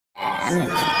I'm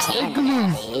from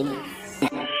Canada, dude.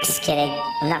 Just kidding.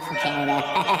 I'm not from Canada.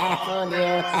 Fooled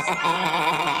you.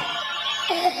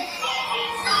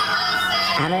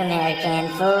 I'm an American.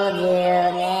 Fooled you.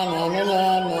 Nah, nah, nah,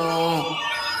 nah,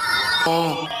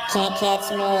 nah. Can't catch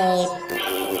me.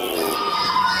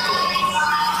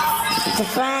 The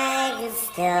flag is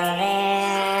still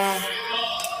there.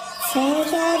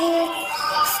 Take out your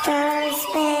Star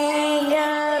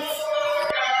Spangled.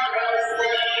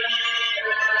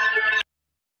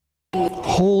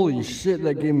 Holy shit,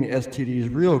 that gave me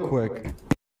STDs real quick.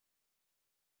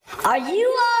 Are you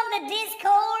on the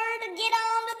Discord? Get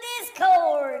on the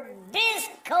Discord.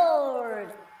 Discord.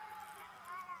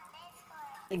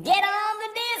 Get on the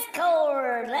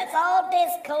Discord. Let's all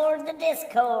Discord the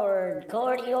Discord.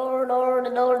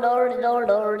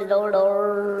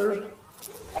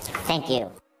 Thank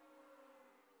you.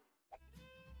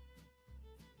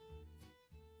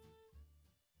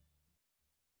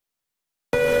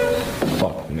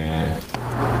 Fuck, man.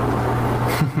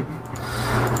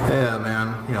 Yeah, man.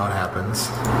 You know what happens.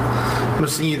 I'm gonna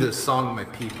sing you this song of my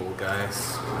people,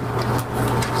 guys.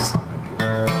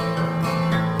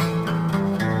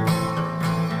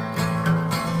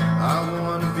 I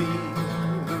wanna be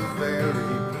the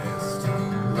very best,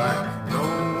 like no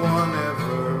one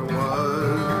ever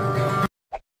was.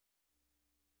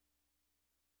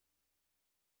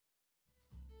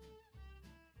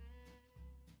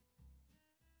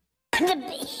 To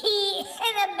be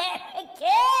an American.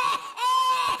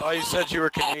 I thought you said you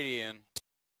were Canadian.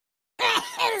 It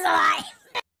was a lie.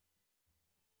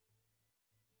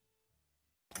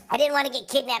 I didn't want to get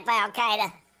kidnapped by Al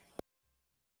Qaeda.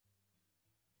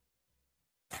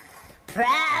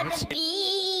 Proud to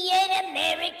be an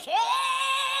American.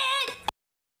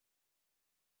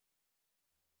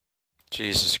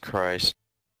 Jesus Christ.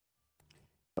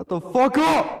 Shut the fuck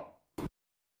up!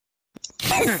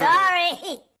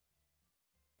 Sorry.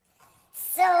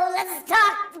 So let's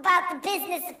talk about the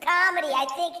business of comedy. I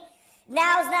think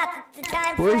now's not the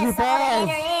time for Where's your us all to balls?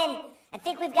 enter in. I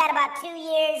think we've got about 2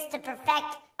 years to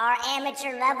perfect our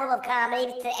amateur level of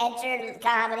comedy, to enter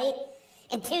comedy.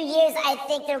 In 2 years, I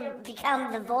think there'll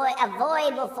become a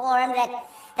voidable form that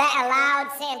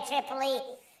allowed Sam Tripoli,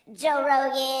 Joe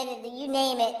Rogan, you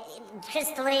name it,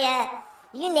 Chris D'Elia,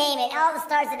 you name it, all the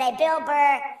stars today, Bill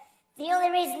Burr. The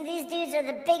only reason these dudes are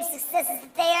the big successes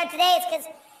that they are today is because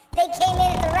they came in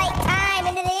at the right time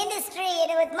into the industry,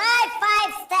 and with my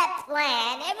 5-step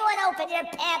plan, everyone open your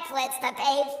pamphlets to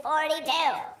page 42.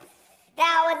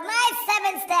 Now, with my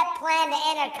 7-step plan to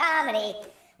enter comedy,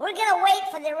 we're gonna wait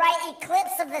for the right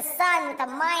eclipse of the sun with the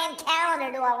Mayan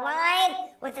calendar to align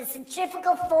with the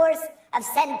centrifugal force of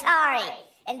Centauri.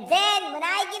 And then, when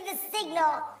I give the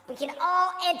signal, we can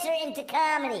all enter into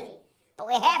comedy. But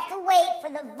we have to wait for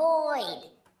the void.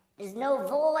 There's no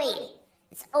void.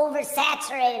 It's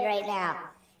oversaturated right now.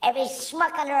 Every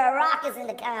schmuck under a rock is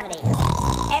into comedy.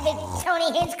 Every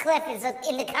Tony Hinchcliffe is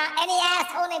in the any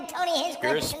asshole named Tony Hinchcliffe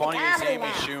You're is as in the funny as comedy Amy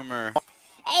now. Schumer.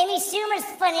 Amy Schumer's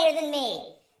funnier than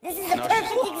me. This is a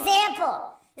perfect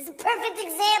example. This is a perfect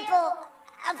example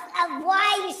of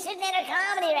why you shouldn't enter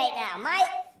comedy right now.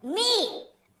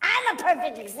 I'm a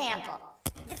perfect example.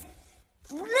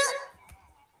 Look.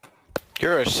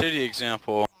 You're a shitty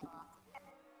example.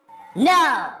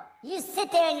 No! You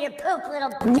sit there in your poop,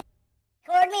 little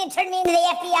record me and turn me into the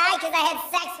FBI because I had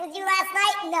sex with you last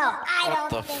night? No, I don't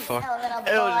think so, little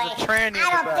boy. It was a tranny. I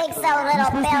don't think so,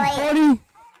 little Billy.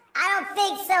 I don't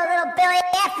think so, little Billy.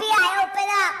 FBI, open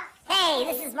up! Hey,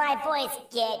 this is my voice.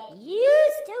 Get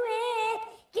used to it.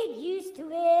 Get used to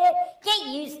it. Get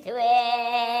used to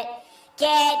it.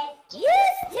 Get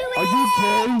used to it. Are you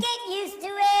okay? Get used to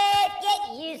it. Get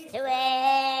used to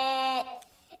it.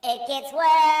 It gets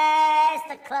worse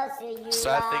the closer you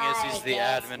Sad are. thing is he's It the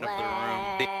gets admin of the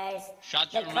room. worse Shut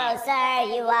the your mouth.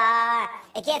 closer you are.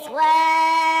 It gets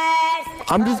worse.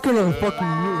 I'm just gonna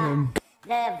fucking mute him.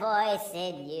 The voice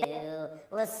in you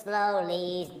will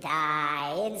slowly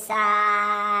die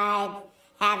inside.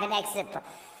 Have an exit.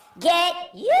 Get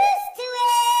used to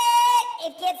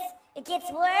it. It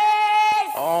gets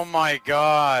worse. Oh my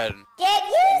god. Get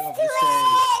used to it.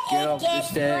 Get off It the gets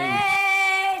stage. worse.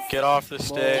 Get off the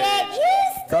stage. Get used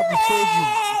to Drop the stage, you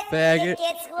it. faggot. It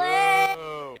gets worse.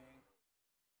 Oh.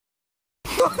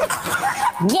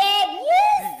 Get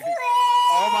used to it.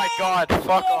 Oh my god,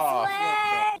 fuck It's off.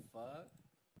 worse.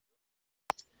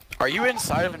 Are you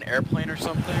inside of an airplane or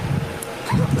something?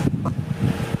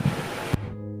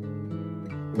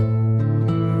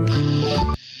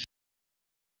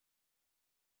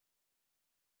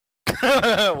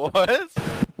 What?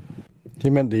 He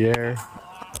meant the air.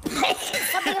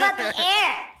 Something about the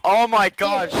air. Oh, Oh my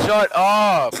god, shut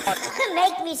up!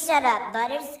 Make me shut up,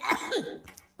 Butters.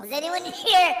 Was anyone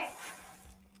here?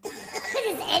 Does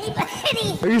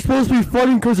anybody? Are you supposed to be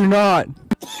funny because you're not?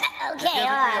 Okay,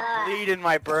 hold on. Bleed in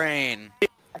my brain.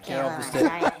 Okay, hold on.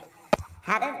 Sorry.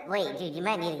 Wait, dude, you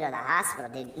might need to go to the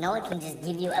hospital, dude. No one can just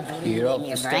give you a bleed in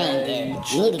your brain,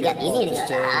 dude. You need to go to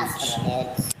the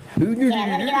hospital, dude. Yeah, I'm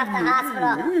gonna get off the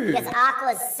hospital because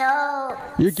Aqua's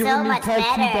You're so giving me much type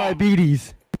 2 better.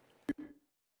 diabetes.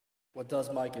 What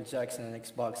does Michael Jackson and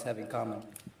Xbox have in common?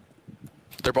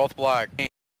 They're both black.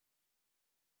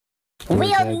 We'll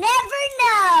never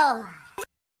know.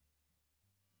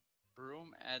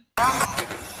 Room at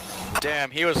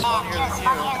Damn, he was funnier than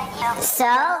you.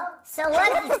 So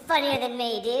what is funnier than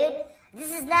me, dude? This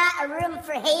is not a room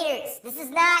for haters. This is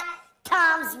not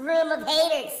Tom's room of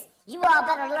haters. You all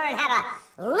better learn how to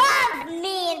love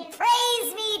me and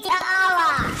praise me to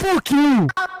Allah. Fuck you!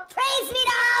 Oh, praise me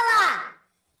to Allah.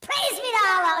 Praise me to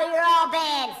Allah, or you're all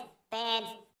banned. Banned.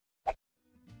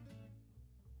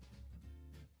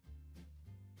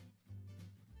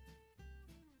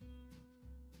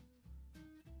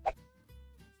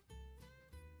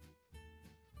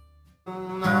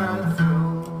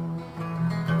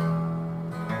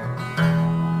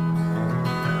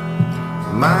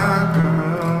 My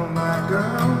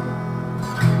girl,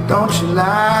 don't you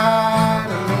lie.